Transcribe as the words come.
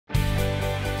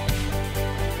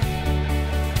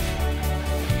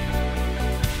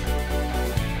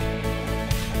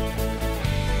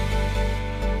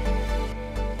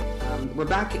We're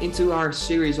back into our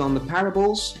series on the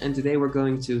parables, and today we're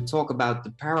going to talk about the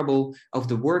parable of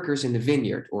the workers in the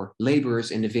vineyard, or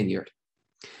laborers in the vineyard.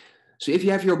 So if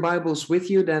you have your Bibles with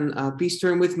you, then please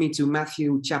turn with me to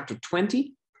Matthew chapter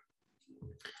 20.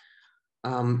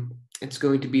 It's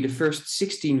going to be the first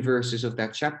 16 verses of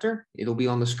that chapter. It'll be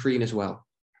on the screen as well.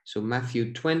 So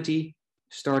Matthew 20,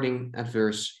 starting at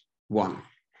verse 1.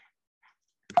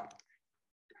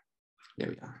 There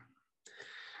we are.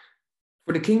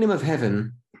 For the kingdom of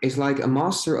heaven is like a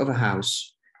master of a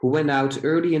house who went out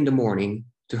early in the morning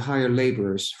to hire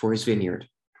laborers for his vineyard.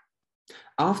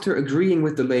 After agreeing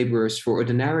with the laborers for a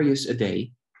denarius a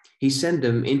day, he sent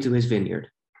them into his vineyard.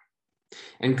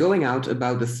 And going out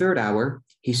about the third hour,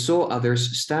 he saw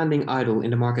others standing idle in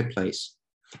the marketplace.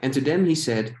 And to them he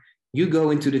said, "You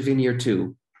go into the vineyard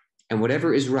too, and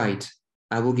whatever is right,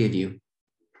 I will give you."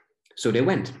 So they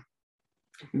went.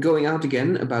 Going out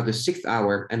again about the 6th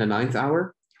hour and the 9th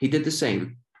hour, he did the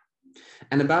same.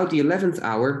 And about the 11th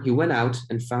hour, he went out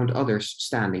and found others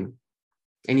standing.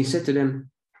 And he said to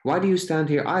them, "Why do you stand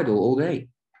here idle all day?"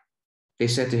 They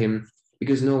said to him,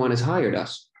 "Because no one has hired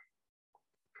us."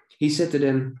 He said to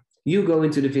them, "You go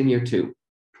into the vineyard too."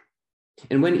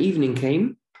 And when evening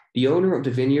came, the owner of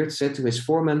the vineyard said to his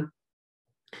foreman,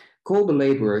 "Call the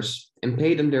laborers and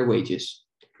pay them their wages,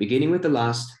 beginning with the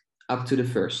last up to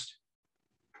the first."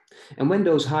 And when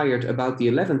those hired about the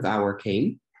 11th hour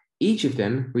came, each of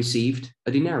them received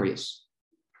a denarius.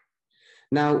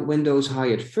 Now, when those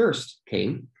hired first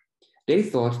came, they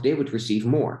thought they would receive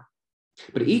more,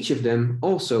 but each of them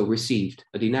also received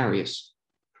a denarius.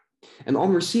 And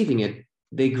on receiving it,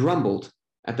 they grumbled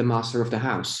at the master of the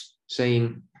house,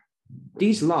 saying,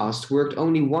 "These last worked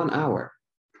only 1 hour,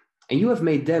 and you have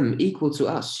made them equal to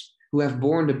us, who have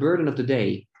borne the burden of the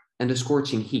day and the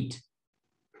scorching heat."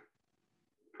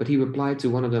 But he replied to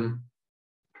one of them,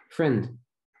 "Friend,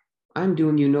 I'm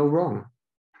doing you no wrong.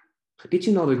 Did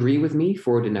you not agree with me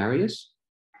for a denarius?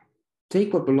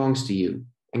 Take what belongs to you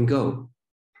and go.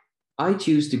 I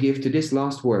choose to give to this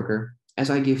last worker as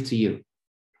I give to you.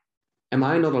 Am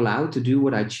I not allowed to do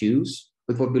what I choose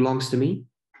with what belongs to me?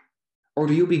 Or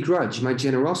do you begrudge my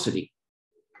generosity?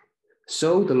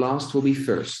 So the last will be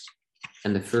first,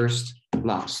 and the first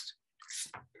last."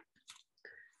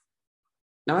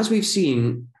 Now, as we've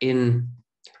seen in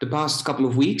the past couple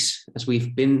of weeks, as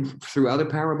we've been through other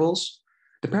parables,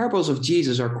 the parables of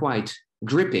Jesus are quite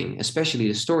gripping, especially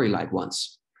the story-like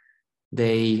ones.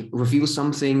 They reveal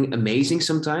something amazing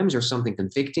sometimes or something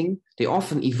convicting. They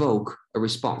often evoke a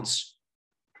response.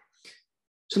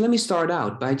 So let me start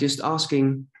out by just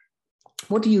asking,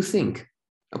 what do you think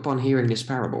upon hearing this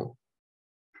parable?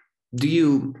 Do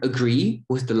you agree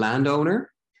with the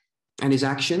landowner and his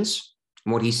actions,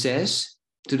 and what he says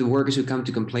to the workers who come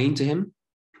to complain to him?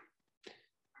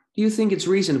 Do you think it's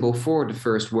reasonable for the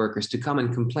first workers to come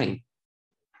and complain?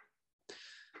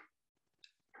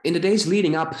 In the days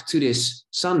leading up to this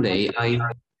Sunday,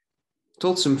 I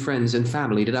told some friends and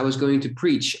family that I was going to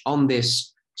preach on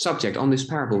this subject, on this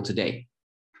parable today.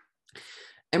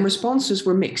 And responses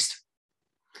were mixed.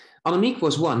 Annemiek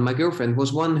was one, my girlfriend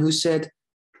was one, who said,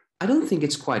 "I don't think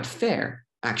it's quite fair,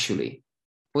 actually,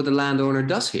 what the landowner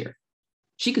does here."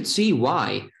 She could see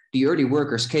why the early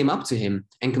workers came up to him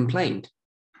and complained.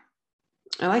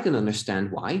 And I can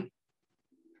understand why.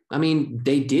 I mean,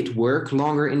 they did work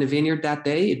longer in the vineyard that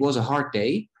day. It was a hard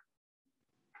day,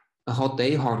 a hot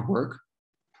day, hard work.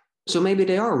 So maybe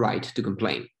they are right to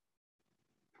complain.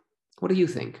 What do you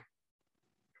think?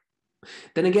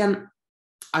 Then again,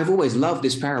 I've always loved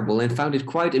this parable and found it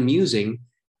quite amusing,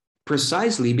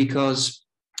 precisely because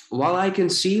while I can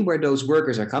see where those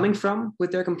workers are coming from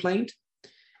with their complaint,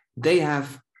 they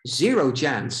have zero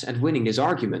chance at winning this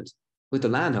argument with the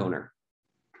landowner.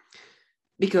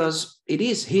 Because it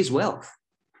is his wealth.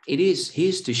 It is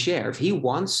his to share. If he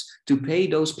wants to pay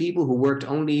those people who worked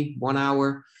only 1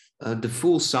 hour the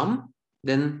full sum,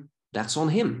 then that's on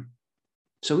him.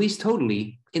 So he's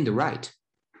totally in the right.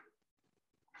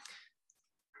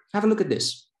 Have a look at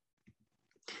this.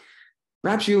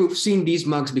 Perhaps you've seen these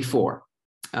mugs before.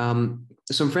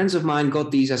 Some friends of mine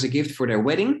got these as a gift for their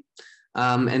wedding.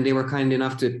 And they were kind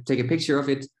enough to take a picture of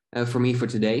it for me for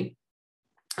today.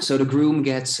 So the groom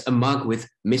gets a mug with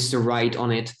Mr. Right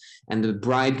on it, and the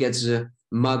bride gets a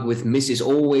mug with Mrs.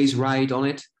 Always Right on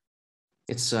it.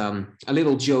 It's a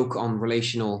little joke on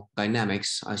relational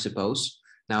dynamics, I suppose.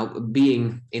 Now,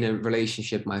 being in a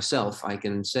relationship myself, I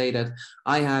can say that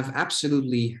I have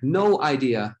absolutely no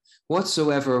idea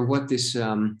whatsoever what this,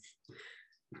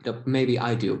 maybe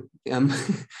I do.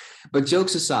 But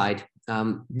jokes aside,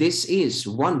 this is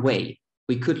one way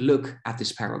we could look at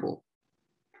this parable.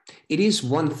 It is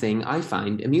one thing I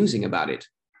find amusing about it,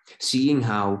 seeing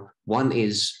how one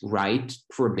is right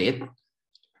for a bit,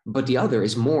 but the other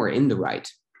is more in the right.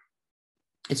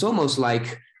 It's almost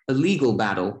like a legal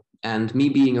battle, and me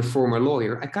being a former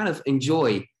lawyer, I kind of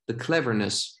enjoy the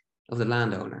cleverness of the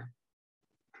landowner.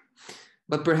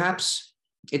 But perhaps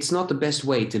it's not the best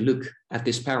way to look at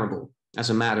this parable as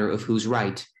a matter of who's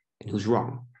right and who's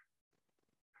wrong.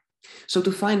 So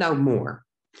to find out more,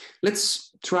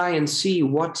 let's try and see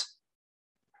what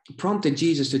prompted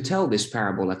Jesus to tell this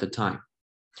parable at the time.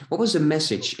 What was the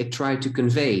message it tried to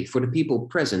convey for the people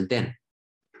present then?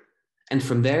 And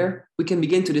from there, we can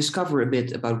begin to discover a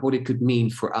bit about what it could mean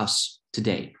for us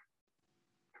today.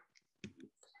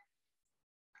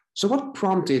 So what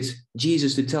prompted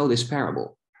Jesus to tell this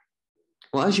parable?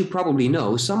 Well, as you probably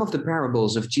know, some of the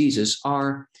parables of Jesus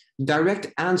are direct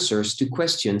answers to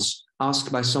questions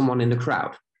asked by someone in the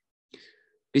crowd.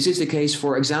 This is the case,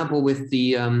 for example, with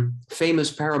the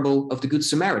famous parable of the Good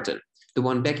Samaritan, the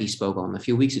one Becky spoke on a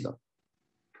few weeks ago.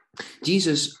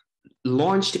 Jesus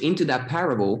launched into that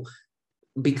parable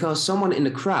because someone in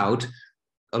the crowd,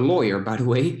 a lawyer, by the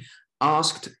way,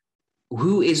 asked,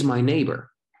 "Who is my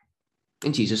neighbor?"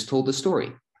 And Jesus told the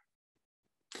story.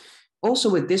 Also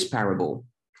with this parable,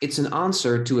 it's an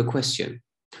answer to a question,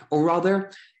 or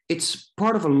rather, it's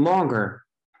part of a longer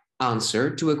answer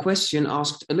to a question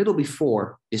asked a little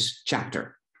before this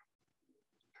chapter.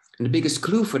 And the biggest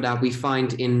clue for that we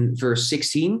find in verse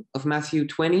 16 of Matthew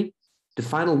 20, the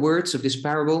final words of this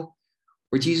parable,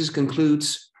 where Jesus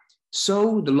concludes,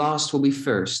 "So the last will be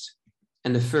first,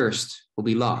 and the first will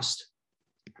be last."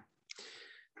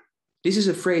 This is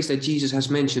a phrase that Jesus has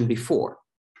mentioned before.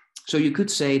 So you could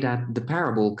say that the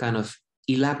parable kind of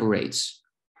elaborates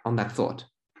on that thought.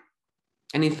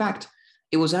 And in fact,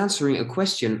 it was answering a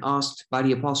question asked by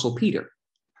the Apostle Peter.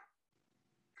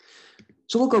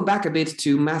 So we'll go back a bit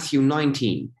to Matthew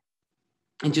 19.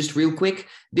 And just real quick,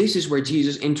 this is where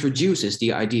Jesus introduces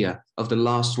the idea of the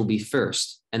last will be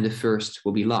first and the first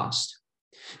will be last.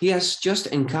 He has just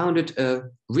encountered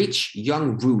a rich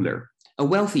young ruler, a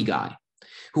wealthy guy,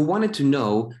 who wanted to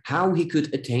know how he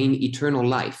could attain eternal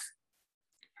life.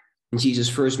 And Jesus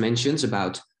first mentions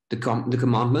about the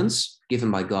commandments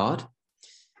given by God.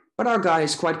 But our guy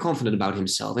is quite confident about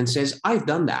himself and says, "I've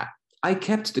done that. I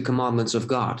kept the commandments of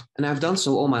God, and I've done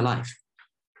so all my life."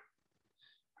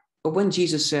 But when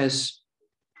Jesus says,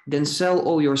 "Then sell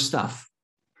all your stuff,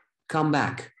 come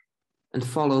back and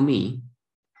follow me,"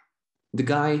 the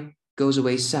guy goes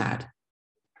away sad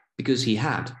because he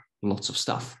had lots of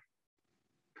stuff.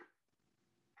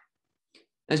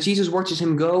 As Jesus watches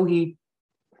him go, he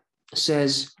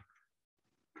says,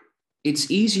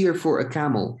 "It's easier for a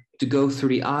camel to go through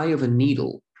the eye of a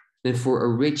needle than for a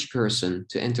rich person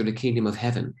to enter the kingdom of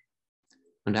heaven."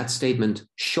 And that statement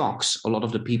shocks a lot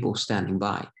of the people standing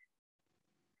by.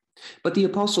 But the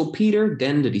Apostle Peter,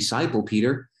 then the disciple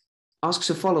Peter, asks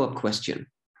a follow-up question.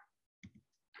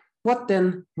 What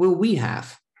then will we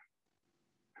have?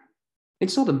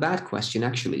 It's not a bad question,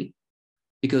 actually,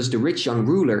 because the rich young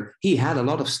ruler, he had a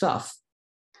lot of stuff.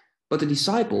 But the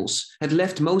disciples had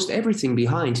left most everything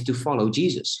behind to follow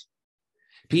Jesus.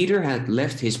 Peter had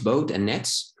left his boat and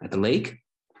nets at the lake.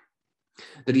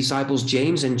 The disciples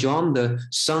James and John, the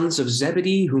sons of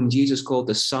Zebedee, whom Jesus called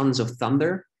the sons of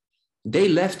thunder, they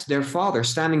left their father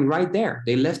standing right there.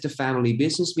 They left the family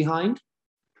business behind,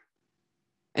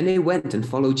 and they went and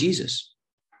followed Jesus.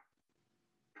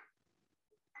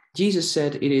 Jesus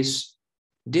said it is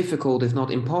difficult, if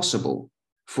not impossible,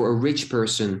 for a rich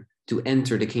person to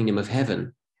enter the kingdom of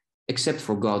heaven, except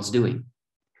for God's doing.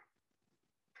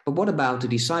 But what about the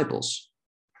disciples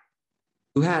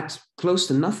who had close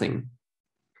to nothing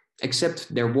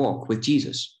except their walk with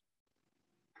Jesus?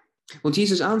 Well,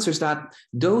 Jesus answers that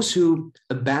those who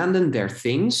abandon their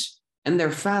things and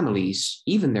their families,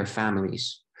 even their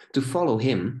families, to follow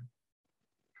him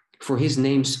for his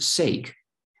name's sake,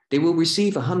 they will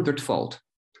receive 100-fold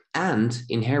and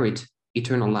inherit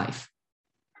eternal life.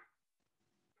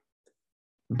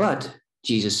 But,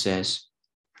 Jesus says,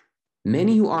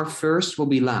 many who are first will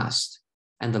be last,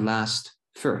 and the last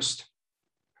first.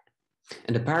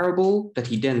 And the parable that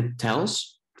he then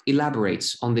tells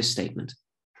elaborates on this statement.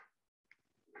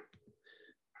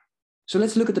 So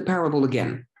let's look at the parable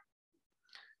again.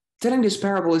 Telling this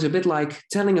parable is a bit like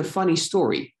telling a funny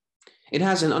story. It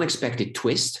has an unexpected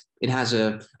twist. It has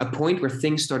a point where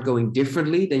things start going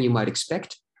differently than you might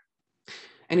expect.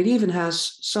 And it even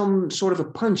has some sort of a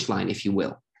punchline, if you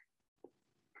will.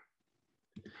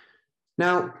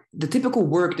 Now, the typical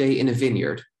workday in a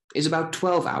vineyard is about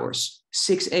 12 hours,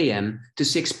 6 a.m. to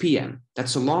 6 p.m.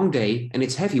 That's a long day and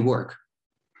it's heavy work.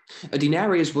 A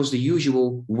denarius was the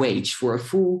usual wage for a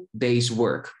full day's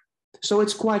work. So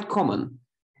it's quite common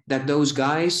that those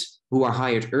guys who are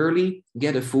hired early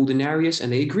get a full denarius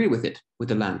and they agree with it, with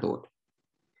the landlord.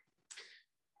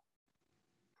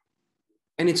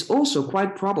 And it's also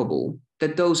quite probable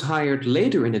that those hired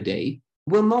later in the day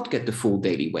will not get the full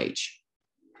daily wage.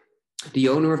 The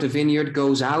owner of the vineyard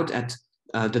goes out at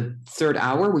the third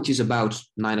hour, which is about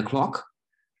 9 o'clock,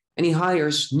 and he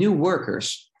hires new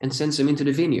workers and sends them into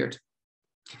the vineyard.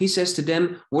 He says to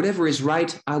them, whatever is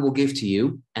right, I will give to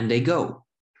you, and they go.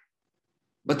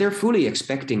 But they're fully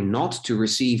expecting not to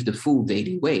receive the full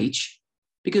daily wage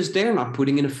because they're not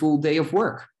putting in a full day of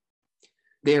work.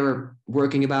 They're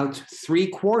working about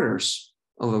 3/4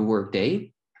 of a work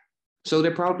day. So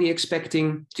they're probably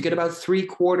expecting to get about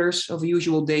 3/4 of a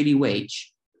usual daily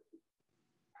wage.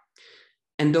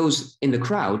 And those in the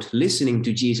crowd listening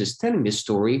to Jesus telling this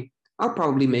story are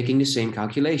probably making the same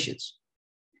calculations.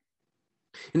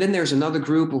 And then there's another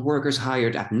group of workers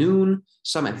hired at noon,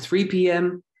 some at 3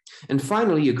 p.m., and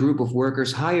finally a group of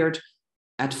workers hired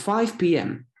at 5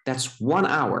 p.m. That's 1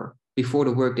 hour before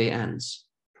the workday ends.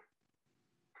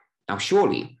 Now,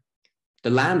 surely the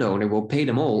landowner will pay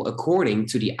them all according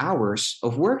to the hours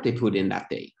of work they put in that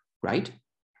day, right?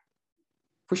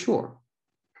 For sure.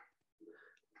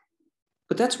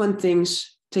 But that's when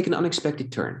things take an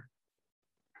unexpected turn.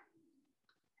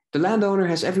 The landowner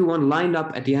has everyone lined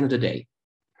up at the end of the day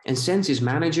and sends his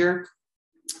manager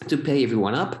to pay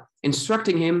everyone up,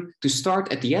 instructing him to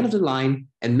start at the end of the line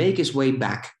and make his way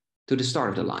back to the start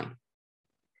of the line.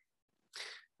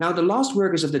 Now, the last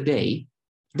workers of the day,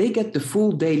 they get the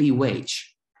full daily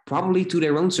wage, probably to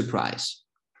their own surprise.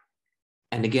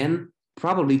 And again,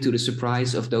 probably to the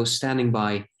surprise of those standing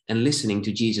by and listening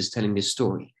to Jesus telling this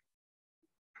story.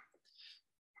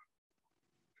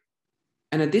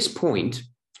 And at this point,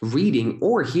 reading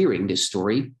or hearing this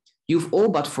story, you've all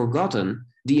but forgotten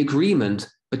the agreement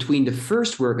between the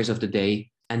first workers of the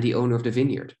day and the owner of the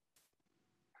vineyard.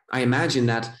 I imagine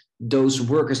that those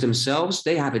workers themselves,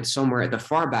 they have it somewhere at the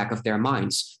far back of their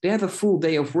minds. They have a full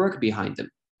day of work behind them,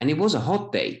 and it was a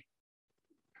hot day.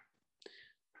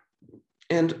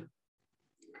 And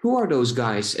who are those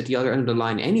guys at the other end of the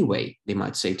line anyway, they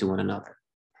might say to one another.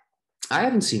 I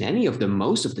haven't seen any of them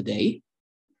most of the day.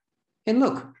 And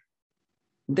look,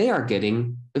 they are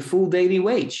getting a full daily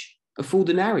wage, a full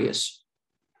denarius.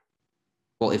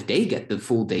 Well, if they get the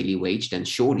full daily wage, then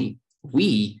surely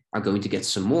we are going to get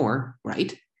some more,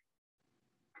 right?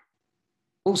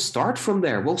 We'll start from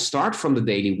there. We'll start from the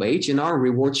daily wage, and our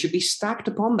reward should be stacked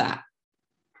upon that.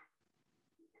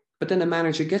 But then the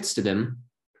manager gets to them,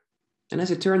 and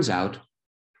as it turns out,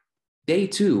 they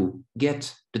too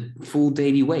get the full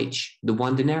daily wage, the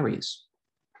 1 denarius.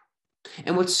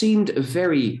 And what seemed a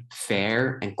very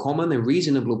fair and common and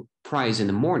reasonable price in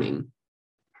the morning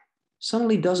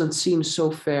suddenly doesn't seem so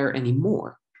fair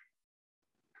anymore.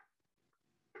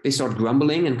 They start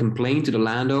grumbling and complaining to the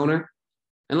landowner.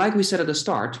 And like we said at the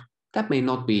start, that may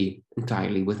not be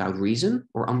entirely without reason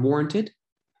or unwarranted.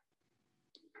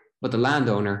 But the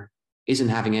landowner isn't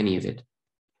having any of it.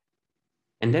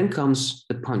 And then comes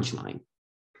the punchline.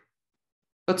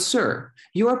 But sir,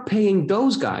 you are paying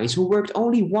those guys who worked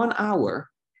only 1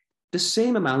 hour the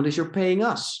same amount as you're paying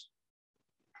us.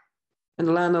 And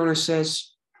the landowner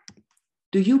says,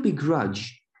 do you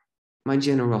begrudge my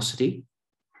generosity?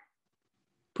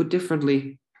 Put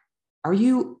differently, are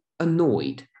you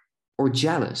annoyed or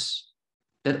jealous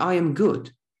that I am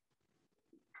good?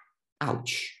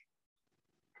 Ouch.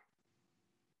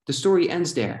 The story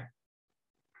ends there,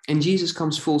 and Jesus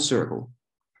comes full circle.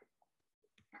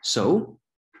 So,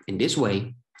 in this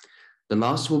way, the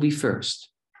last will be first,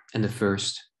 and the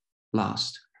first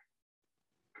last.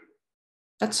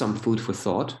 That's some food for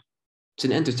thought. It's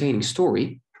an entertaining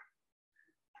story.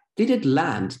 Did it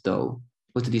land, though,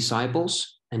 with the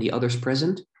disciples and the others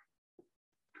present?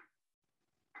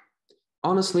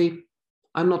 Honestly,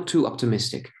 I'm not too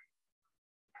optimistic.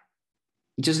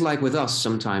 Just like with us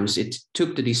sometimes, it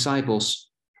took the disciples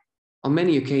on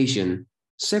many occasions,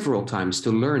 several times,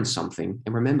 to learn something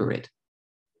and remember it.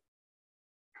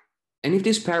 And if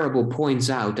this parable points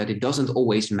out that it doesn't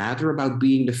always matter about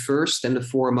being the first and the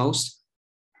foremost,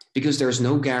 because there's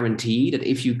no guarantee that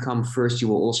if you come first, you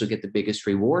will also get the biggest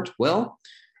reward, well,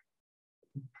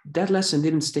 that lesson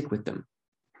didn't stick with them.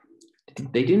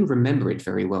 They didn't remember it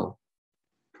very well.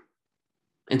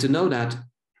 And to know that,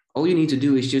 all you need to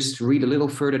do is just read a little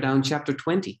further down chapter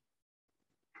 20.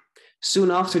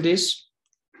 Soon after this,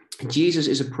 Jesus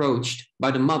is approached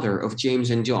by the mother of James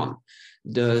and John,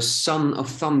 the son of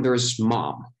Thunder's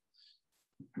mom,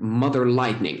 Mother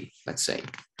Lightning, let's say.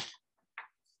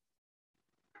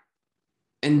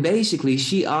 And basically,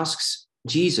 she asks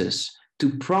Jesus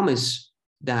to promise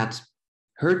that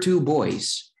her two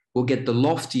boys will get the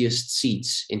loftiest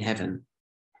seats in heaven.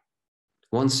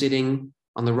 One sitting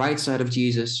on the right side of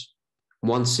Jesus,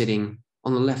 one sitting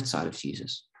on the left side of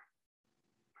Jesus.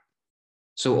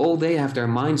 So all they have their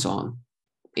minds on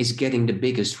is getting the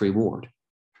biggest reward.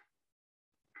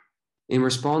 In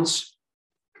response,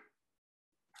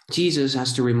 Jesus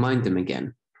has to remind them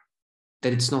again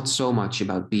that it's not so much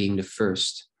about being the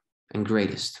first and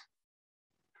greatest.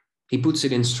 He puts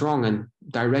it in strong and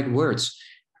direct words.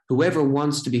 Whoever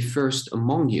wants to be first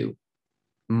among you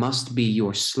must be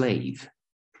your slave,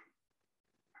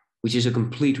 which is a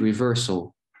complete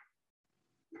reversal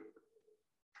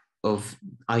of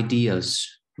ideas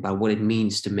about what it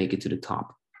means to make it to the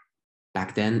top,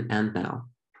 back then and now.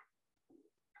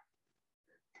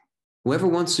 Whoever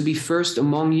wants to be first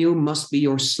among you must be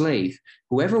your slave.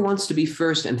 Whoever wants to be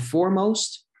first and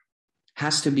foremost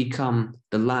has to become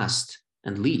the last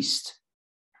and least.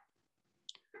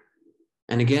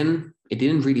 And again, it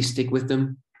didn't really stick with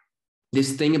them.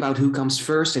 This thing about who comes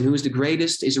first and who is the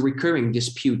greatest is a recurring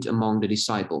dispute among the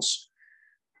disciples.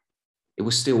 It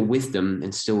was still with them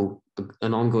and still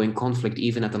an ongoing conflict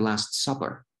even at the Last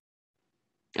Supper.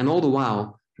 And all the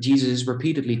while, Jesus is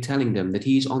repeatedly telling them that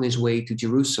he is on his way to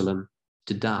Jerusalem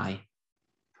to die.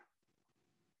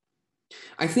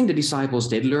 I think the disciples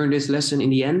did learn this lesson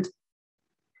in the end.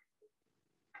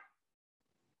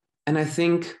 And I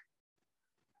think,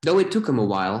 though it took them a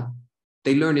while,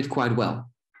 they learned it quite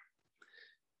well.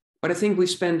 But I think we've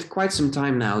spent quite some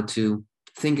time now to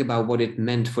think about what it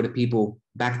meant for the people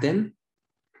back then.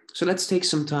 So let's take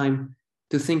some time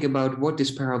to think about what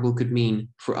this parable could mean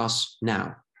for us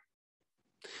now.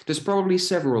 There's probably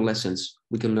several lessons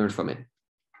we can learn from it.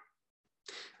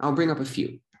 I'll bring up a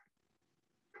few.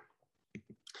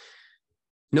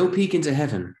 No peek into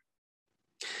heaven.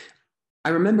 I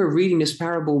remember reading this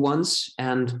parable once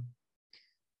and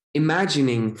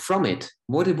imagining from it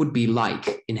what it would be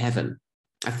like in heaven.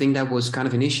 I think that was kind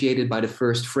of initiated by the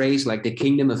first phrase, like the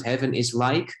kingdom of heaven is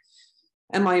like.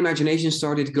 And my imagination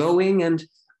started going, and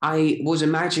I was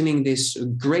imagining this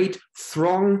great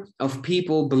throng of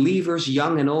people, believers,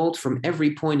 young and old, from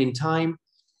every point in time,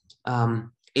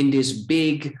 in this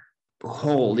big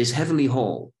hall, this heavenly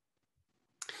hall.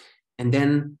 And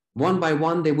then one by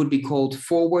one, they would be called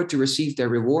forward to receive their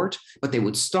reward, but they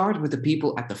would start with the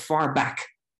people at the far back.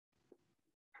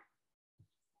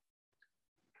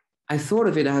 I thought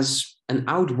of it as an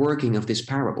outworking of this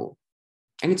parable,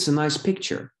 and it's a nice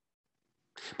picture.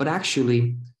 But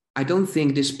actually, I don't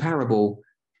think this parable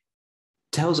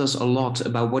tells us a lot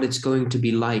about what it's going to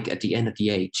be like at the end of the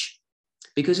age,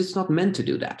 because it's not meant to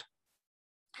do that.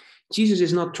 Jesus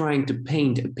is not trying to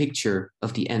paint a picture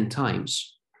of the end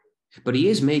times, but he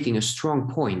is making a strong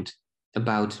point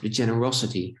about the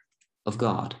generosity of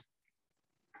God.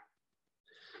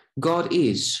 God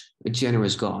is a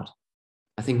generous God.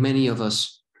 I think many of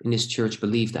us in this church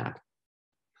believe that.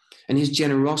 And his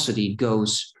generosity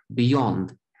goes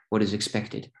beyond what is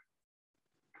expected.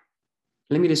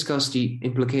 Let me discuss the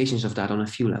implications of that on a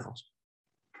few levels.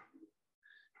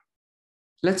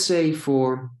 Let's say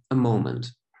for a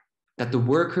moment that the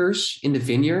workers in the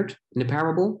vineyard, in the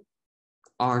parable,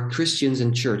 are Christians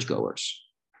and churchgoers,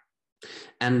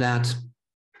 and that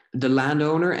the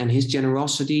landowner and his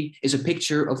generosity is a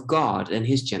picture of God and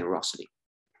his generosity.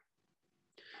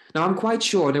 Now, I'm quite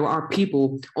sure there are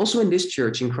people also in this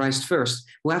church, in Christ First,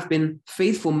 who have been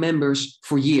faithful members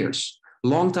for years,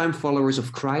 longtime followers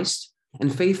of Christ,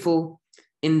 and faithful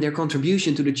in their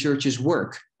contribution to the church's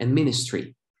work and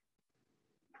ministry.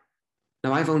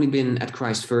 Now, I've only been at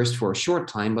Christ First for a short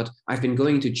time, but I've been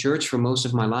going to church for most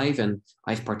of my life, and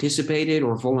I've participated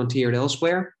or volunteered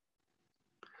elsewhere.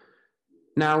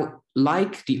 Now,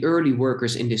 like the early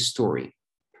workers in this story,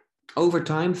 over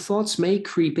time, thoughts may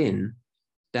creep in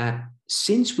that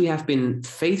since we have been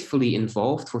faithfully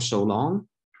involved for so long,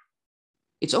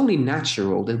 it's only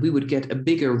natural that we would get a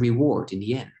bigger reward in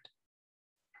the end.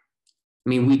 I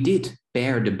mean, we did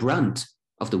bear the brunt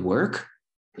of the work.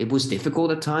 It was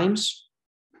difficult at times.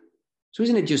 So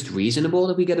isn't it just reasonable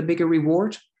that we get a bigger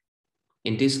reward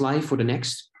in this life or the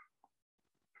next?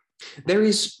 There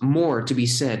is more to be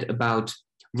said about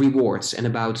rewards and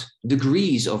about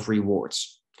degrees of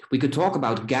rewards. We could talk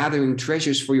about gathering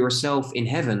treasures for yourself in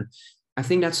heaven. I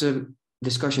think that's a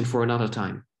discussion for another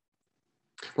time.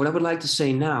 What I would like to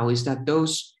say now is that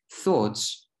those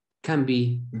thoughts can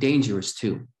be dangerous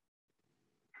too.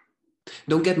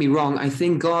 Don't get me wrong, I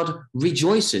think God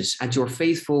rejoices at your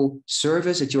faithful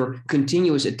service, at your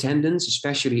continuous attendance,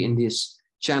 especially in this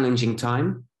challenging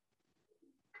time.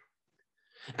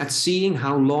 at seeing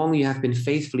how long you have been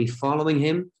faithfully following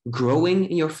him, growing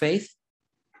in your faith.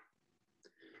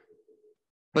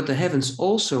 But the heavens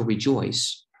also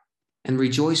rejoice, and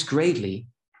rejoice greatly,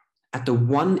 at the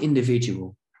one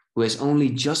individual who has only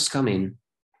just come in,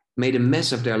 made a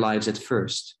mess of their lives at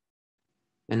first,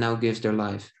 and now gives their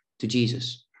life to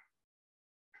Jesus.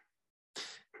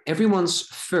 Everyone's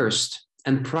first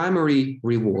and primary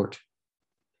reward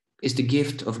is the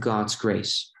gift of God's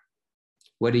grace,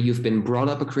 whether you've been brought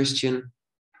up a Christian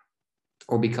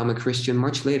or become a Christian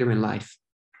much later in life.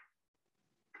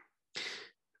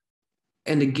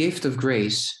 And the gift of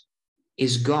grace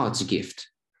is God's gift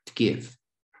to give.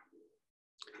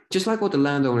 Just like what the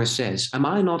landowner says, am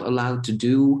I not allowed to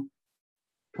do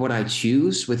what I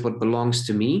choose with what belongs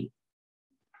to me?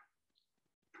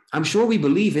 I'm sure we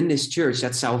believe in this church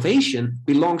that salvation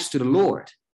belongs to the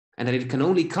Lord and that it can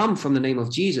only come from the name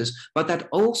of Jesus, but that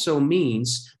also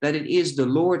means that it is the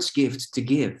Lord's gift to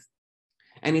give.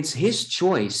 And it's his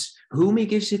choice whom he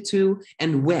gives it to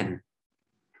and when,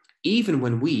 even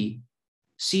when we,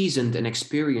 seasoned and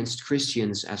experienced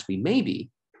Christians as we may be,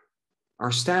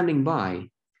 are standing by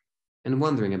and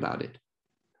wondering about it.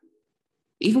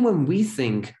 Even when we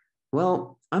think,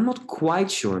 well, I'm not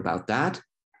quite sure about that,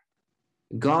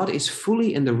 God is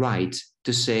fully in the right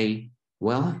to say,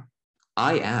 well,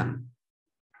 I am.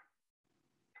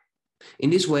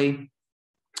 In this way,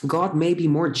 God may be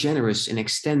more generous in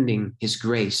extending his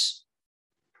grace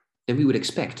than we would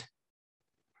expect,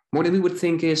 more than we would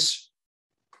think is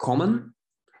common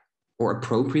or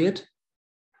appropriate.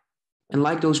 And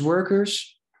like those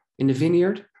workers in the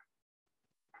vineyard,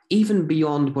 even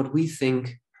beyond what we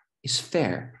think is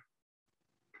fair.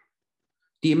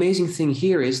 The amazing thing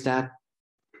here is that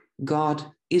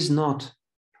God is not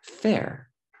fair.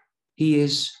 He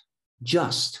is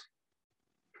just.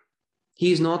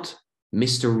 He is not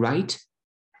Mr. Right.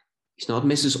 He's not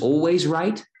Mrs. Always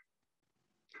Right.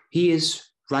 He is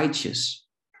righteous,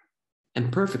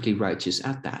 and perfectly righteous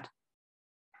at that.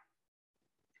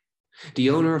 The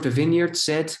owner of the vineyard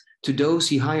said to those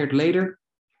he hired later,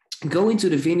 "Go into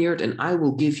the vineyard and I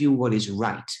will give you what is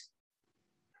right."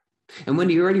 And when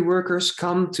the early workers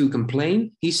come to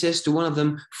complain, he says to one of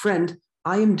them, "Friend,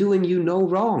 I am doing you no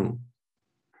wrong."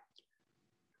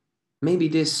 Maybe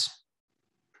this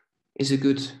is a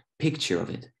good picture of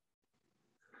it.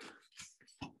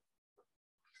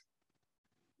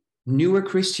 Newer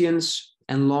Christians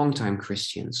and longtime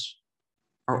Christians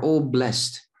are all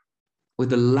blessed with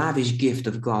the lavish gift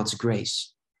of God's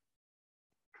grace.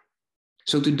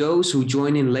 So to those who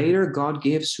join in later, God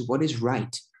gives what is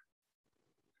right.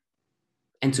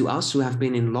 And to us who have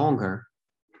been in longer,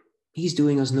 he's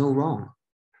doing us no wrong.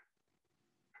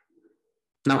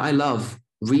 Now, I love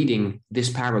reading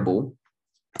this parable,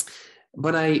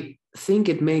 but I think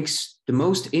it makes the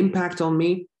most impact on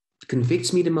me,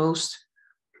 convicts me the most,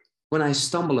 when I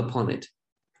stumble upon it.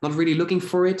 Not really looking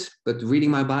for it, but reading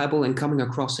my Bible and coming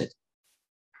across it.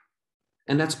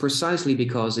 And that's precisely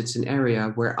because it's an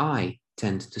area where I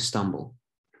tend to stumble.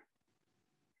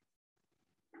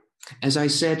 As I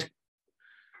said,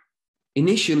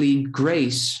 initially,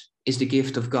 grace is the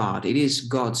gift of God. It is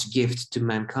God's gift to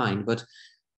mankind, but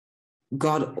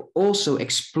God also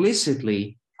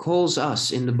explicitly calls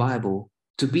us in the Bible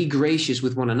to be gracious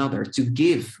with one another, to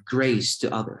give grace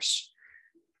to others.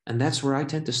 And that's where I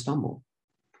tend to stumble.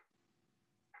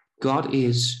 God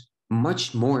is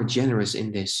much more generous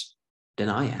in this than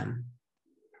I am.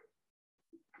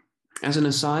 As an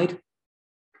aside,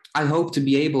 I hope to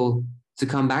be able to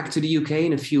come back to the UK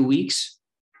in a few weeks.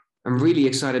 I'm really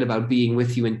excited about being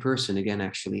with you in person again,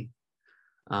 actually.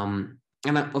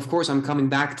 Of course, I'm coming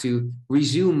back to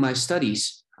resume my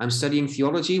studies. I'm studying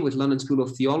theology with London School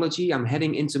of Theology. I'm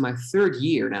heading into my 3rd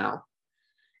year now.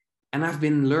 And I've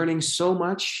been learning so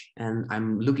much, and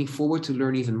I'm looking forward to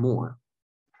learn even more.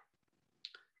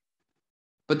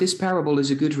 But this parable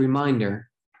is a good reminder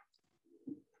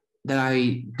that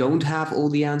I don't have all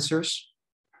the answers.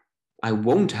 I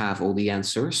won't have all the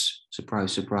answers.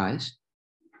 Surprise, surprise.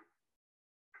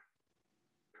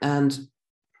 And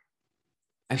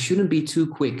I shouldn't be too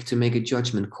quick to make a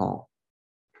judgment call.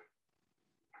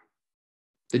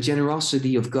 The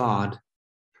generosity of God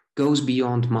goes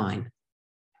beyond mine.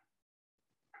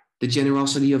 The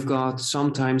generosity of God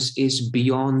sometimes is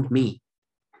beyond me.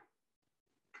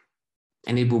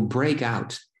 And it will break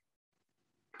out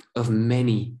of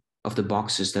many of the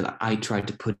boxes that I tried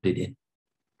to put it in.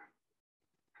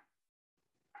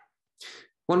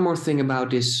 One more thing about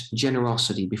this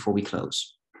generosity before we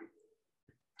close.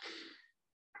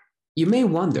 You may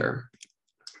wonder,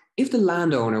 if the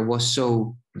landowner was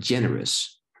so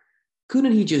generous,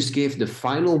 couldn't he just give the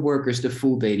final workers the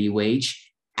full daily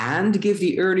wage and give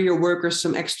the earlier workers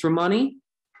some extra money?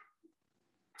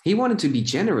 He wanted to be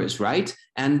generous, right?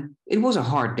 And it was a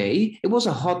hard day. It was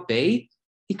a hot day.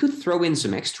 He could throw in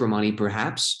some extra money,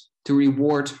 perhaps, to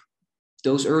reward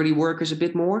those early workers a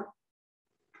bit more.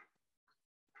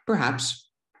 Perhaps.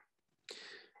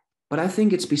 But I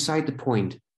think it's beside the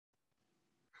point.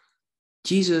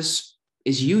 Jesus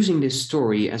is using this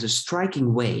story as a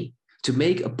striking way to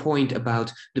make a point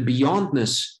about the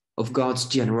beyondness of God's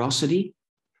generosity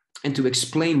and to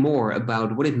explain more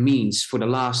about what it means for the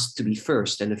last to be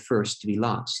first and the first to be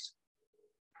last.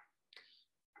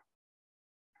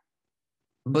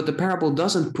 But the parable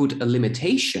doesn't put a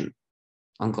limitation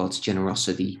on God's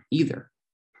generosity either.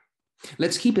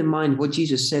 Let's keep in mind what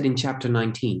Jesus said in chapter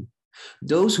 19.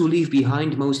 Those who leave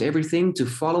behind most everything to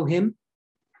follow him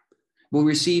will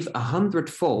receive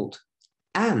 100-fold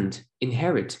and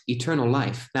inherit eternal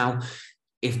life. Now,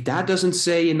 if that doesn't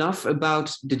say enough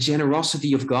about the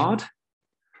generosity of God,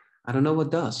 I don't know what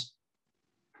does.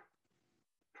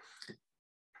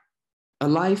 A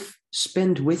life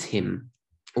spent with him,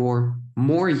 or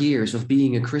more years of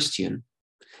being a Christian,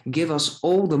 give us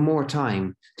all the more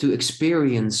time to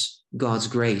experience God's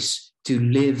grace, to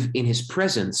live in his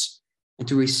presence, and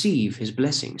to receive his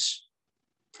blessings.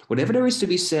 Whatever there is to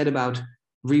be said about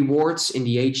rewards in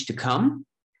the age to come,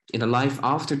 in a life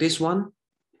after this one,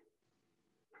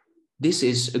 this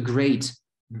is a great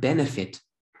benefit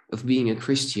of being a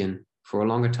Christian for a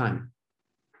longer time.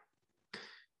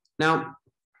 Now,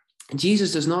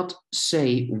 Jesus does not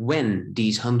say when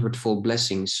these 100-fold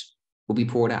blessings will be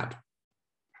poured out.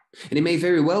 And it may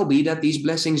very well be that these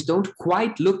blessings don't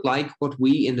quite look like what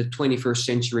we in the 21st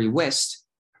century West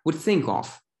would think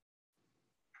of.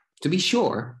 To be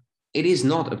sure, it is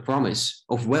not a promise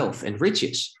of wealth and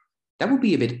riches. That would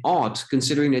be a bit odd,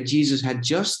 considering that Jesus had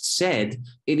just said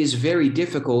it is very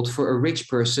difficult for a rich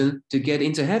person to get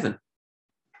into heaven.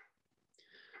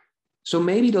 So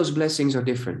maybe those blessings are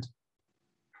different.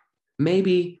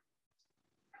 Maybe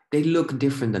they look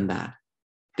different than that.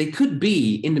 They could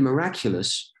be in the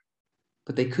miraculous,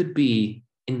 but they could be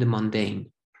in the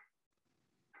mundane.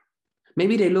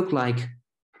 Maybe they look like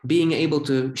being able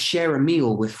to share a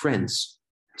meal with friends,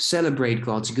 celebrate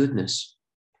God's goodness.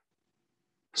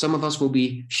 Some of us will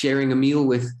be sharing a meal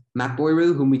with Matt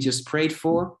Boyru, whom we just prayed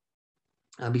for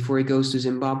before he goes to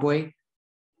Zimbabwe.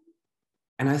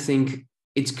 And I think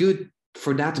it's good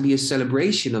for that to be a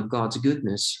celebration of God's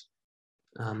goodness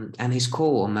and his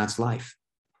call on Matt's life.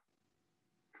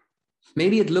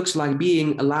 Maybe it looks like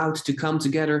being allowed to come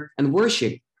together and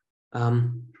worship,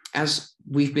 as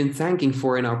we've been thanking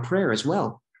for in our prayer as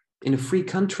well, in a free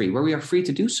country where we are free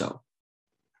to do so.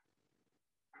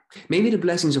 Maybe the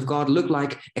blessings of God look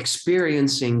like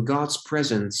experiencing God's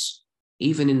presence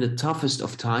even in the toughest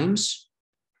of times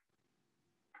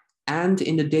and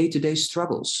in the day-to-day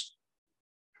struggles,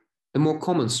 the more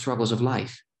common struggles of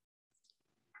life.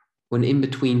 When in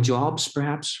between jobs,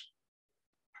 perhaps,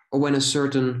 or when a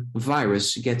certain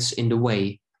virus gets in the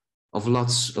way of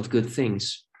lots of good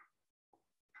things.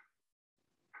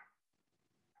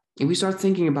 If we start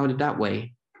thinking about it that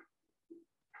way,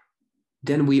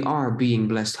 then we are being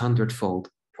blessed 100-fold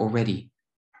already.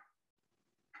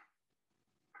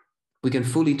 We can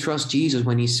fully trust Jesus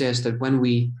when he says that when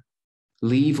we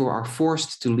leave or are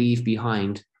forced to leave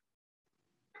behind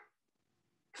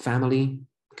family,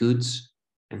 goods,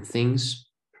 and things,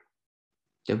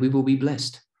 that we will be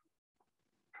blessed.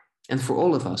 And for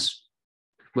all of us,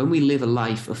 when we live a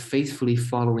life of faithfully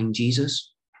following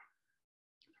Jesus,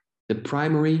 the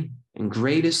primary and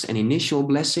greatest and initial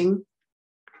blessing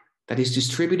that is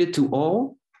distributed to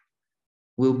all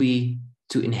will be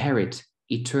to inherit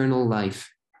eternal life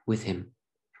with him.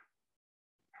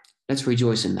 Let's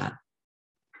rejoice in that.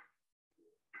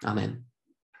 Amen.